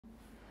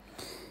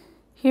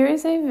Here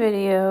is a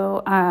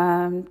video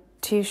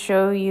to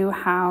show you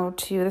how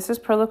to, this is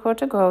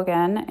Proloquo2Go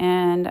again,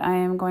 and I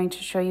am going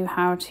to show you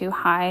how to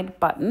hide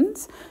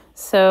buttons.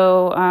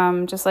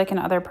 So just like in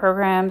other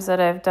programs that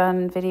I've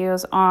done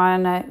videos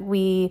on,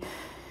 we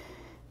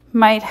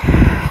might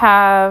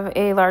have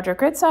a larger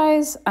grid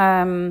size.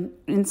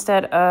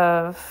 Instead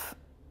of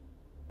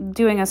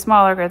doing a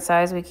smaller grid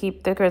size, we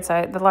keep the grid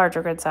size, the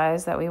larger grid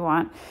size that we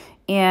want,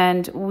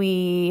 and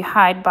we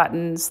hide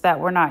buttons that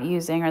we're not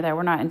using or that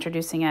we're not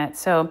introducing it.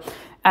 So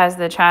as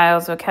the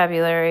child's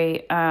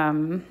vocabulary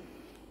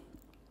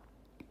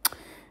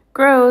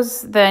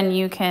grows, then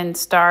you can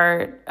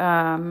start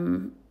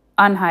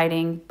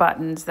unhiding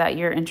buttons that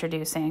you're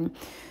introducing.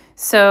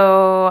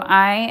 So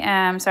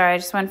I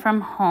just went from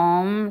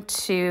home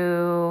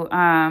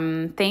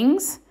to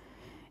things,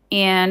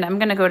 and I'm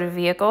going to go to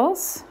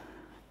vehicles.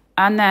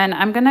 And then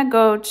I'm going to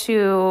go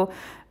to,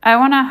 I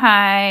want to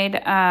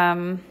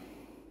hide,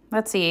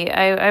 let's see,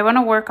 I want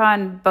to work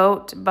on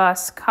boat,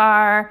 bus,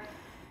 car,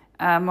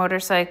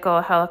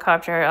 motorcycle,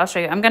 helicopter. I'll show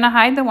you. I'm going to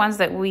hide the ones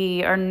that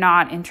we are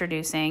not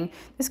introducing.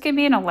 This could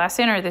be in a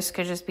lesson, or this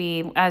could just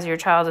be as your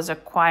child is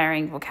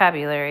acquiring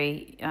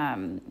vocabulary.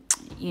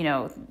 You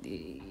know,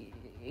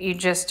 you're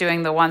just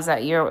doing the ones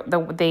that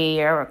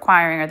they are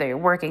acquiring or that you're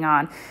working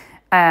on.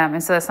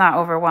 And so that's not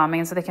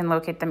overwhelming, and so they can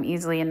locate them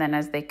easily. And then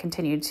as they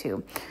continue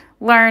to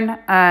learn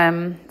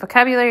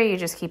vocabulary, you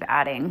just keep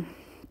adding.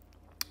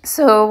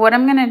 So what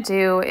I'm going to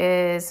do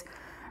is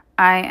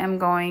I am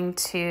going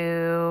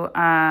to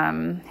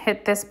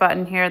hit this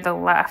button here, the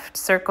left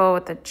circle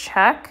with the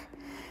check,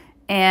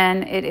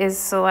 and it is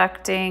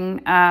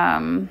selecting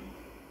all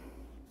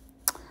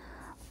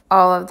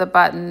of the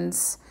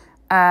buttons.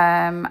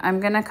 I'm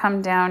going to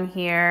come down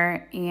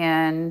here,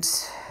 and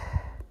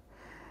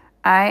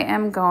I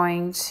am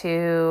going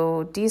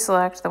to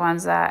deselect the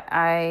ones that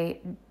I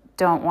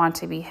don't want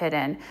to be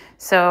hidden.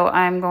 So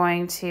I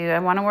want to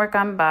work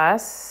on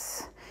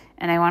bus,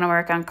 and I want to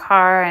work on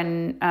car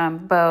and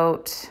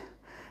boat,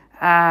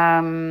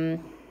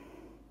 and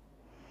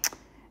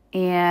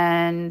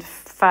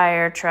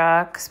fire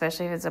truck,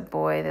 especially if it's a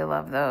boy, they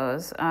love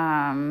those.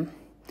 Not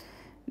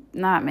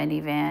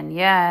minivan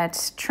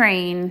yet,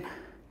 train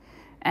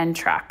and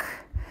truck.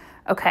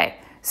 Okay,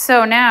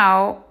 so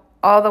now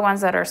all the ones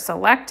that are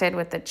selected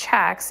with the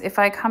checks, if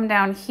I come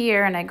down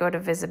here and I go to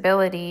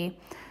visibility,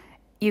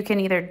 you can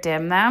either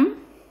dim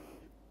them,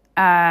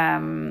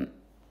 and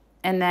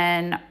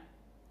then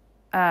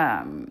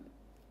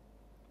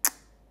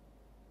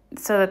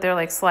so that they're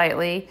like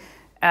slightly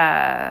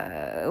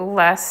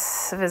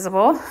less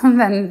visible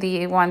than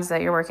the ones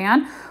that you're working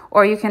on,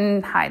 or you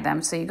can hide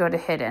them. So you go to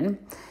hidden,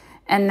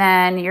 and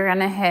then you're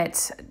gonna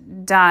hit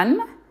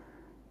done.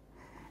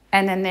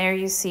 And then there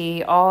you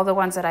see all the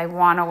ones that I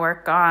want to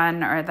work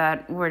on, or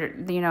that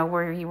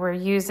we're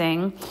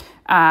using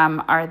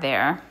are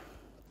there.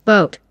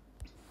 Boat,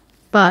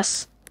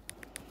 bus,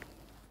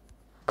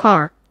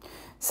 car.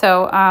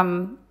 So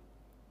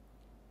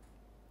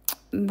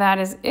that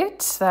is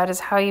it. That is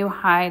how you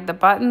hide the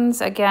buttons.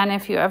 Again,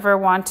 if you ever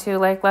want to,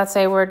 like, let's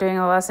say we're doing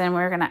a lesson,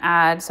 we're going to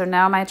add. So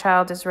now my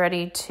child is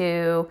ready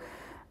to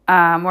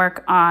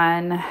work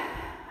on,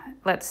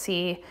 let's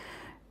see,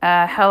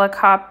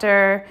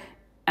 helicopter.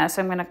 So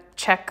I'm going to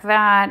check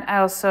that. I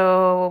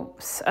also,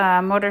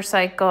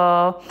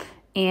 motorcycle,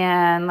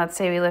 and let's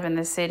say we live in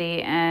the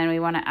city and we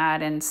want to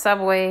add in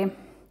subway.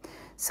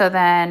 So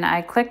then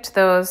I clicked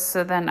those.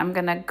 So then I'm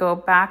going to go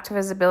back to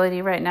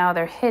visibility. Right now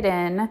they're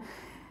hidden,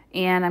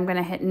 and I'm going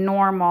to hit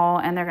normal,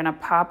 and they're going to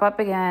pop up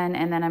again.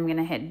 And then I'm going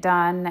to hit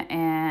done,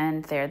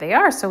 and there they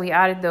are. So we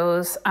added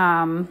those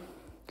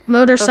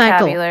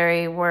motorcycle,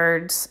 vocabulary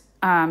words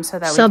so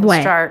that subway, we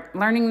can start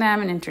learning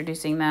them and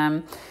introducing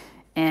them,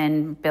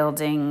 and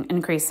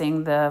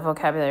increasing the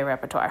vocabulary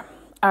repertoire.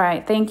 All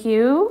right, thank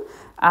you.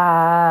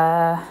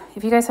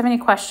 If you guys have any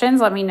questions,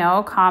 let me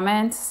know,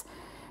 comments,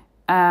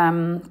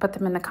 put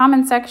them in the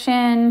comment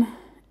section.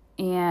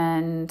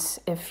 And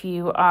if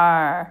you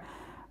are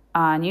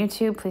on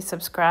YouTube, please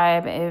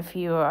subscribe. If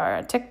you are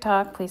on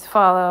TikTok, please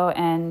follow,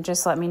 and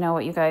just let me know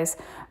what you guys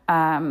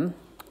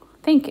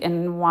think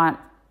and want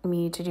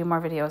me to do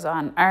more videos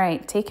on. All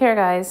right, take care,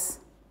 guys.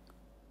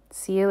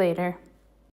 See you later.